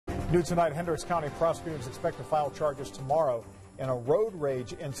New tonight, Hendricks County prosecutors expect to file charges tomorrow in a road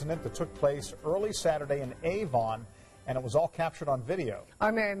rage incident that took place early Saturday in Avon, and it was all captured on video.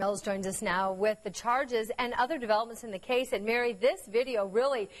 Our Mary Mills joins us now with the charges and other developments in the case. And Mary, this video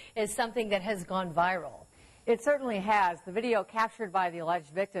really is something that has gone viral. It certainly has. The video captured by the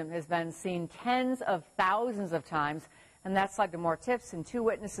alleged victim has been seen tens of thousands of times, and that's led to more tips and 2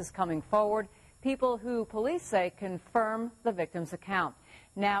 witnesses coming forward, people who police say confirm the victim's account.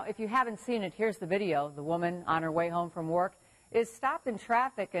 Now, if you haven't seen it, here's the video. The woman on her way home from work is stopped in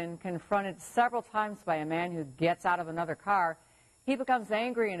traffic and confronted several times by a man who gets out of another car. He becomes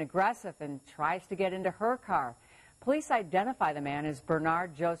angry and aggressive and tries to get into her car. Police identify the man as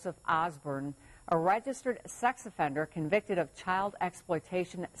Bernard Joseph Osborne, a registered sex offender convicted of child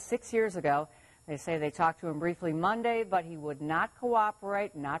exploitation 6 years ago. They say they talked to him briefly Monday, but he would not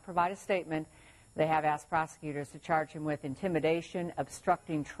cooperate, not provide a statement. They have asked prosecutors to charge him with intimidation,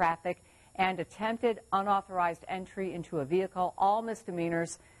 obstructing traffic, and attempted unauthorized entry into a vehicle, all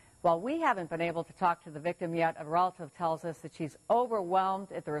misdemeanors. While we haven't been able to talk to the victim yet, a relative tells us that she's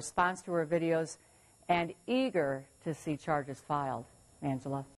overwhelmed at the response to her videos and eager to see charges filed. Angela.